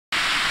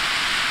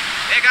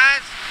Hey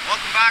guys,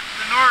 welcome back to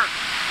the north.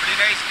 Pretty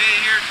nice day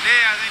here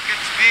today. I think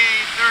it's May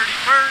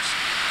 31st.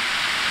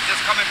 I'm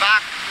just coming back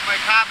to my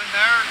cabin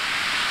there,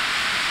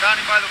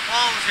 standing by the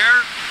falls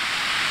here.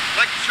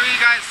 I'd like to show you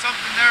guys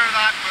something there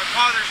that my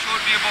father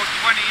showed me about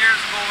 20 years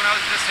ago when I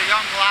was just a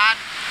young lad.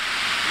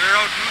 We were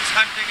out moose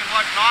hunting and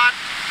whatnot.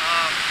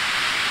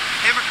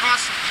 Came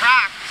across some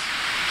tracks,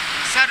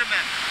 some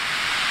sediment.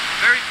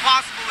 Very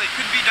possible they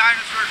could be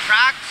dinosaur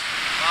tracks.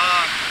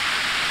 I'll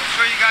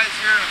show you guys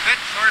here in a bit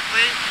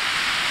shortly.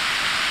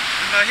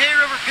 In the Hay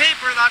River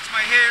paper, that's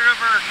my Hay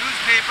River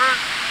newspaper,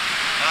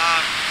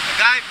 a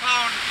guy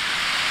found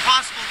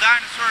possible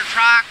dinosaur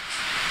tracks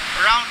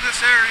around this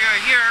area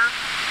here.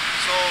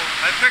 So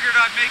I figured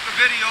I'd make a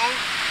video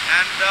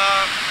and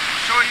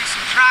show you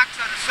some tracks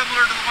that are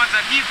similar to the ones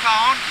that he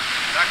found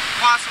that could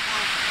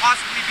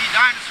possibly be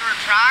dinosaur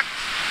tracks.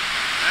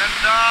 And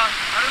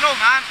I don't know,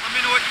 man, let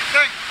me know what you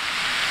think.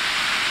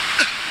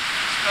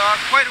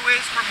 It's quite a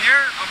ways from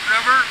here,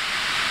 upriver,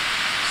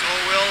 so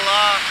we'll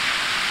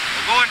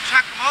go and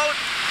check them out,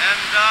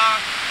 and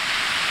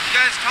you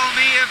guys tell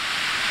me if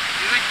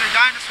you think they're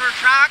dinosaur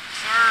tracks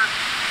or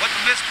what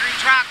the mystery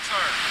tracks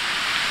are.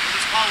 We'll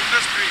just call them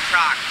mystery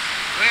tracks.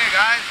 Okay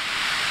guys,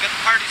 get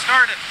the party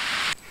started.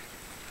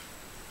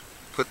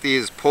 Put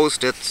these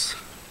post-its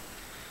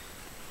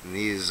in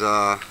these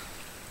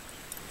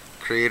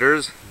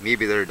craters.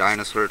 Maybe they're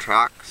dinosaur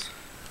tracks.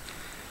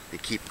 They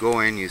keep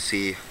going, you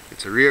see.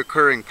 It's a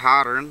reoccurring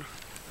pattern.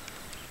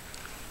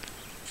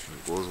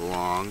 It goes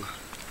along.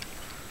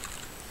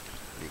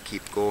 They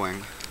keep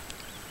going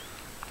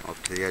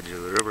up to the edge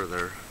of the river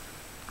there.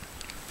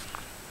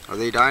 Are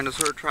they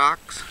dinosaur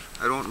tracks?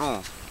 I don't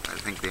know. I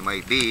think they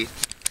might be.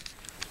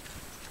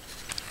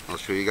 I'll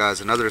show you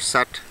guys another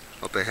set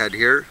up ahead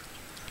here.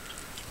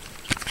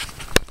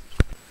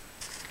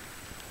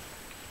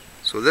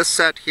 So this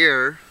set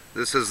here,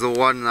 this is the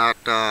one that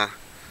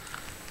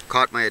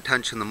caught my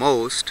attention the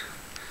most.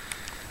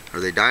 Are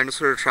they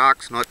dinosaur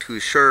tracks? Not too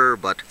sure,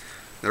 but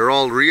they're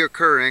all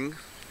reoccurring,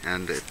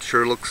 and it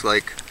sure looks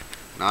like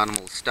an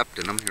animal stepped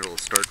in them. Here, we'll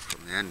start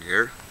from the end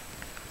here.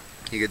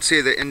 You can see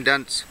the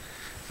indents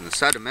in the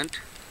sediment.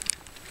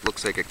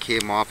 Looks like it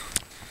came off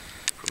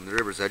from the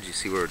river's edge. You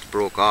see where it's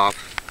broke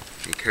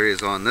off. It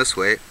carries on this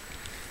way.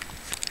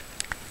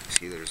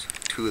 See, there's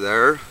two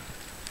there,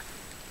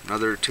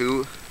 another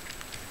two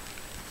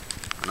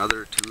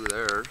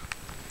there.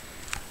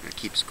 It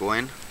keeps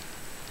going.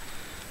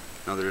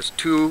 Now there's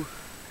two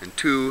and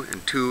two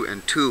and two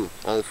and two,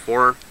 all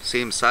four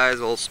same size,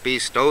 all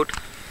spaced out,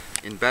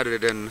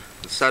 embedded in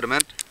the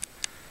sediment.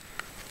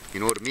 You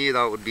know, to me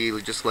that would be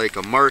just like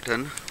a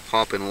marten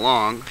hopping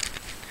along,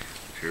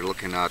 if you're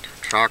looking at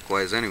track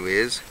wise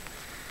anyways.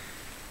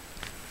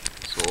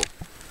 So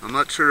I'm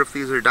not sure if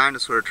these are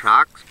dinosaur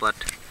tracks, but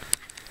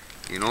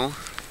you know,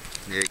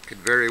 they could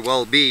very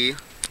well be.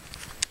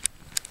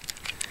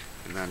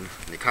 And then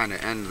they kind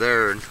of end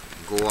there and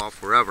go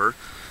off wherever.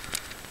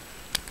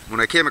 When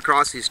I came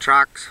across these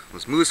tracks, I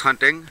was moose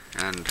hunting,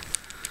 and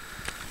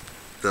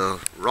the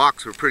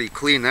rocks were pretty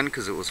clean then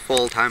because it was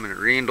fall time and it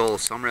rained all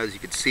summer. As you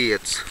can see,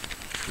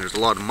 there's a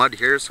lot of mud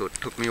here, so it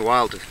took me a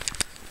while to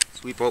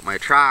sweep out my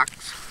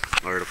tracks,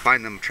 or to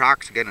find them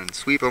tracks again and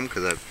sweep them,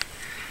 because I've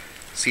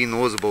seen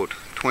those about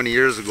 20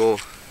 years ago.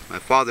 My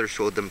father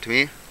showed them to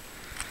me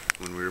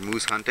when we were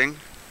moose hunting,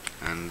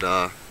 and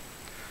thought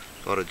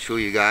I'd show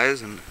you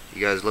guys, and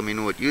you guys let me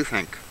know what you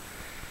think.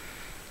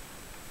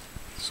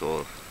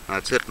 So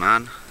that's it,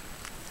 man.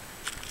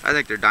 I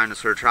think they're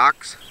dinosaur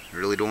tracks. I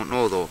really don't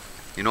know though.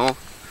 You know,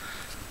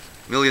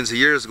 millions of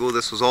years ago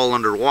this was all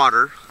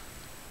underwater,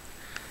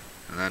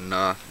 and then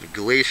the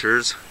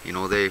glaciers, you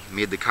know, they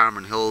made the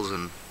Cameron Hills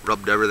and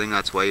rubbed everything.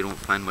 That's why you don't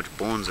find much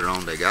bones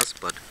around, I guess.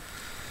 But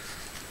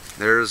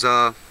there's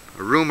a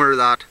rumor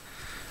that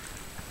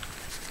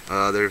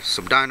there's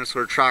some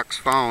dinosaur tracks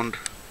found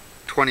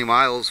 20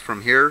 miles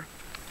from here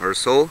or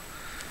so.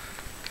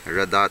 I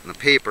read that in the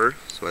paper,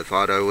 so I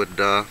thought I would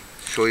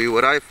show you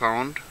what I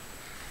found,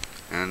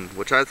 and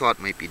which I thought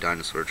might be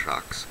dinosaur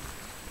tracks.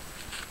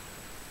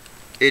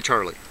 Hey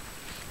Charlie.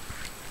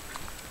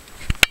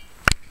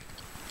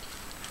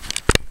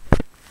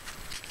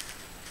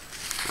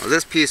 Now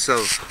this piece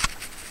of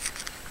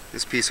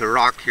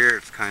rock here,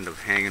 it's kind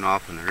of hanging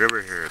off in the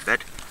river here a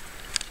bit.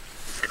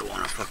 I don't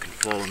want to fucking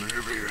fall in the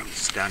river here. I'm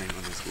just standing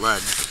on this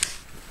ledge.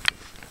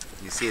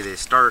 You see they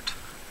start,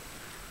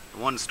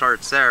 the one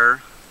starts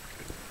there,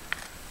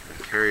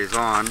 it carries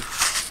on, it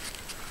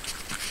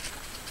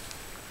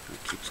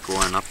keeps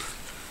going up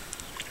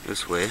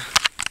this way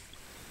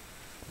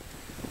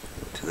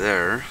to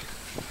there.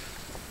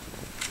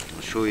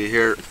 I'll show you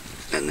here,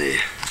 and they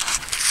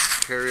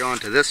carry on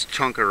to this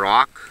chunk of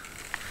rock.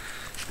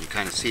 You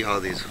kind of see how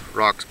these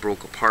rocks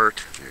broke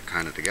apart, they're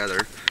kind of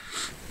together.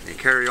 They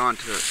carry on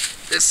to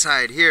this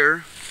side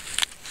here,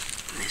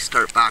 and they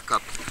start back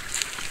up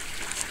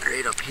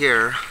right up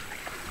here.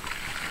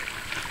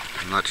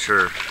 I'm not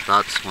sure if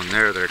that's one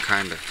there. They're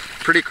kind of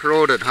pretty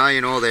corroded, huh?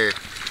 You know, they...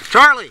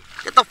 Charlie!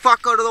 Get the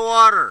fuck out of the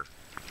water!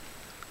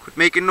 Quit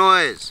making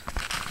noise!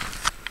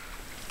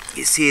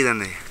 You see, then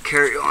they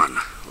carry on.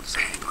 I'll just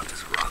hang on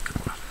this rock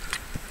and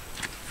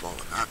fall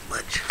on that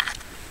ledge.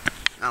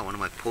 Ah, one of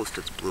my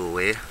post-its blew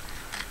away.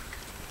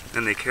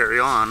 Then they carry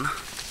on.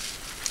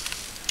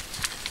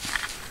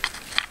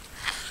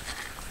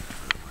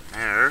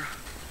 There.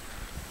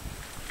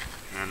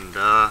 And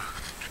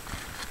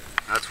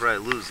that's where I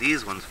lose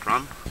these ones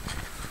from.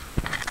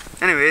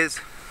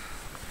 Anyways,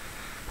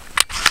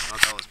 I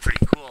thought that was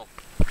pretty cool.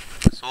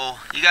 So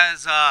you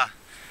guys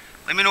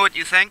let me know what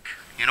you think.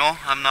 You know,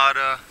 I'm not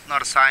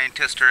a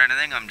scientist or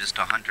anything. I'm just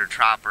a hunter,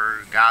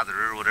 trapper,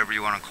 gatherer, whatever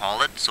you want to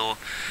call it. So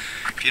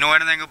if you know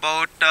anything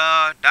about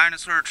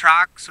Dinosaur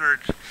Tracks, or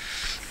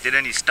did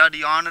any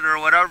study on it or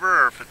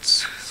whatever, or if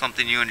it's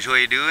something you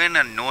enjoy doing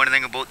and know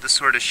anything about this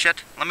sort of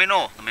shit, let me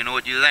know. Let me know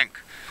what you think.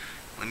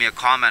 Leave me a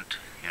comment,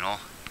 you know.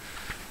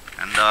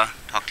 And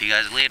talk to you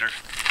guys later.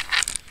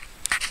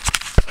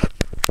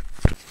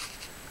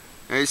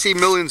 Now you see,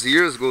 millions of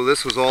years ago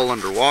this was all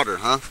underwater,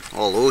 huh?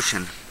 All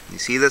ocean. You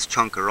see this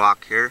chunk of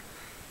rock here?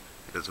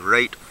 It is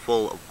right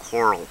full of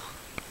coral.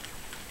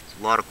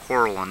 There's a lot of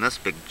coral on this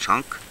big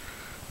chunk.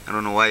 I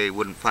don't know why you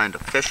wouldn't find a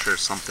fish or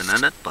something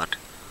in it, but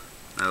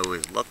I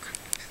always look.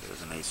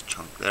 There's a nice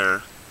chunk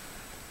there.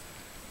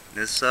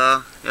 This,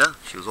 yeah,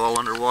 she was all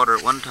underwater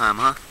at one time,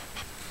 huh?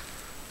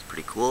 It's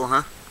pretty cool,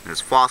 huh?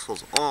 There's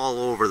fossils all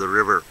over the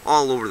river,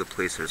 all over the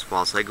place there's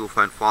fossils. I go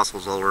find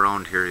fossils all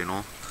around here, you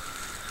know.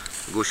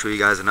 I'll go show you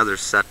guys another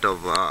set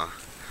of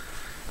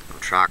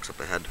tracks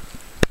up ahead.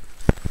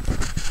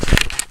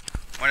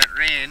 When it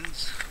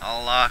rains,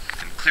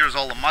 and clears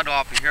all the mud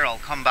off of here, I'll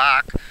come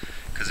back,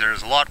 because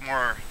there's a lot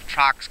more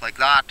tracks like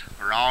that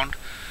around.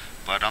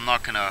 But I'm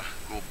not gonna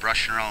go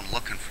brushing around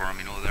looking for them.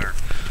 You know, they're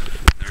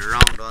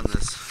around on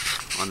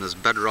this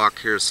bedrock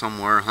here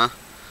somewhere, huh?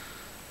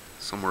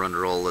 Somewhere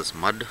under all this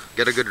mud.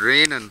 Get a good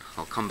rain, and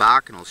I'll come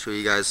back and I'll show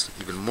you guys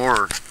even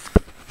more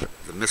of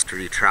the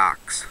mystery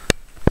tracks.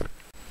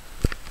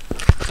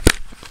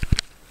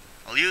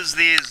 I'll use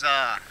these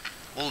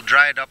old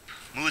dried up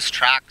moose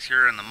tracks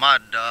here in the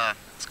mud.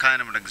 It's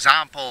kind of an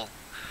example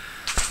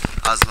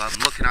as I'm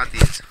looking at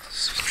these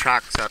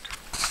tracks that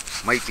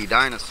might be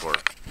dinosaur.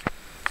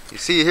 You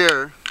see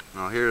here,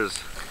 now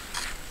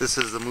this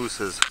is the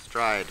moose's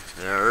stride.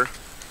 There,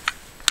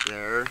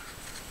 there,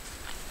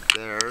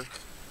 there.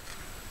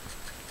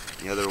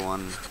 The other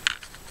one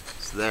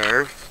is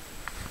there,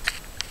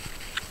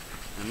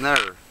 and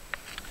there.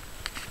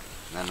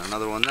 And then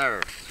another one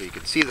there. So you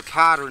can see the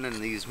pattern in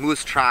these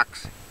moose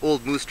tracks,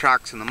 old moose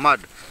tracks in the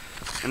mud.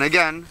 And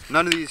again,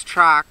 none of these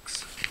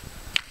tracks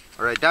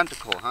are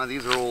identical, huh?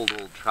 These are old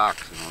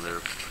tracks, you know, they're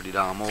pretty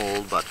damn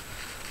old, but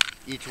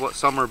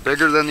some are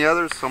bigger than the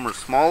others, some are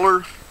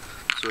smaller.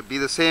 So it'd be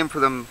the same for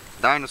them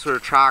dinosaur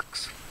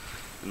tracks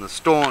in the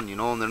stone, you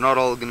know, and they're not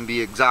all going to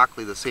be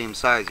exactly the same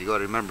size. You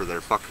gotta remember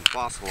they're fucking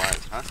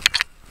fossilized, huh?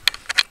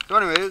 So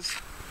anyways,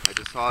 I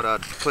just thought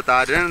I'd put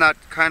that in. That's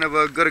kind of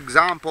a good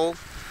example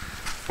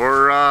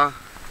for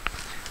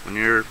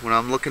when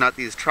I'm looking at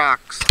these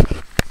tracks.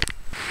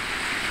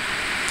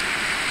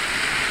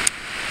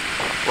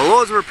 Well,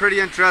 those were pretty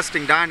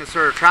interesting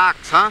dinosaur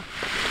tracks, huh?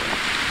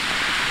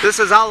 This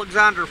is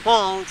Alexandra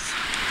Falls.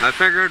 I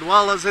figured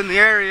while I was in the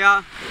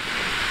area,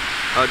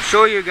 I'd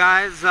show you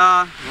guys.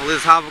 We'll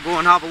just go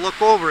and have a look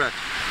over it.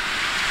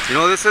 You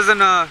know, this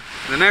isn't an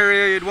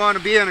area you'd want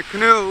to be in a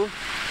canoe.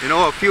 You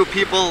know, a few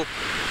people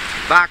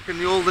back in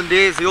the olden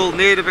days, the old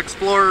native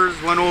explorers,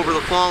 went over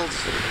the falls.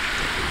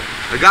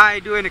 The guy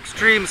doing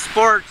extreme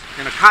sport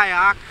in a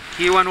kayak,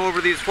 he went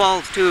over these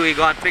falls too. He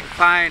got big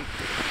fine,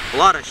 a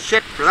lot of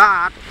shit for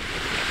that.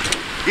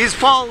 These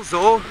falls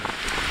though,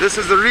 this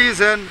is the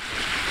reason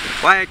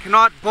why I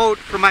cannot boat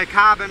from my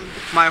cabin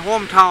to my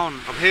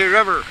hometown of Hay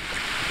River.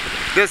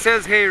 This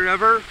is Hay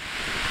River,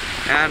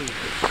 and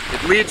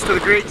it leads to the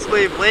Great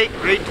Slave Lake,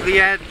 right to the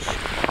edge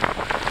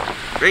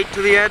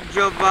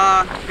of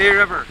Hay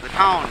River, the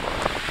town.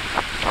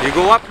 You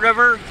go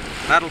upriver,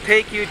 that'll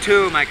take you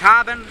to my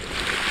cabin.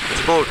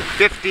 It's about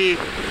 50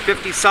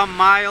 some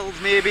miles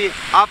maybe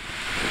up.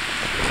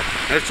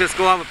 Let's just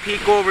go have a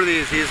peek over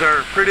these. These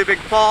are pretty big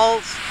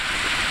falls.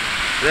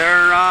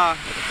 They're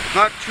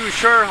not too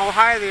sure how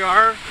high they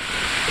are.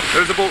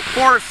 There's about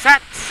 4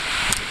 sets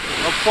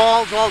of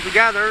falls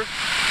altogether.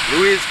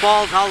 Louise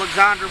Falls,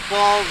 Alexandra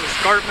Falls,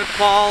 Escarpment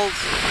Falls,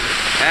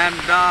 and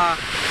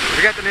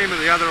forget the name of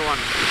the other one.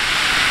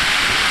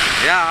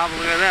 Yeah, have a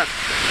look at this.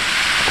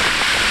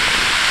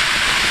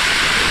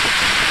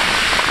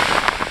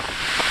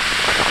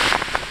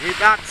 Ain't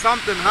that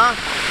something, huh?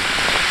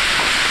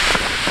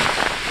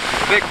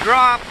 Big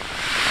drop.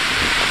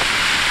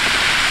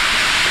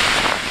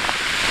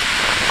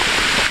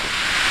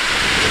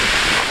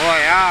 Oh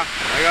yeah,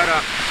 I gotta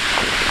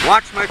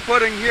watch my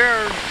footing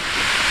here.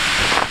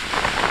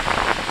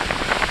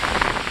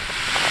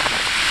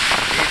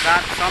 Ain't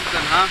that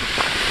something, huh?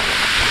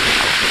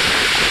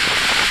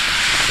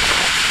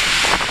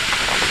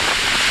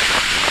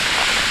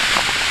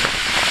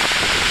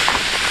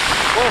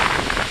 Oh,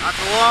 that's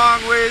a long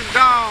ways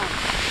down.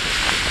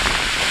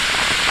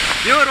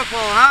 Beautiful,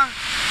 huh?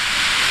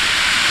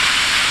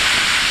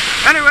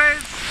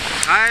 Anyways,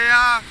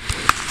 I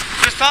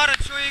just thought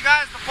I'd show you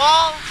guys the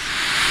falls.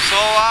 So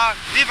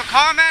leave a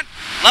comment,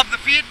 love the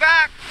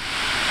feedback,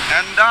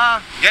 and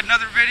get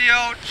another video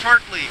out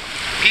shortly.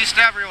 Peace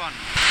to everyone.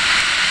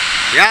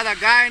 Yeah,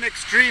 that guy in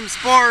Extreme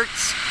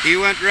Sports, he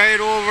went right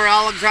over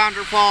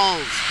Alexandra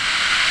Falls.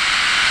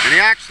 And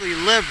he actually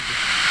lived.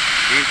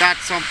 Ain't that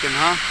something,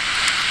 huh?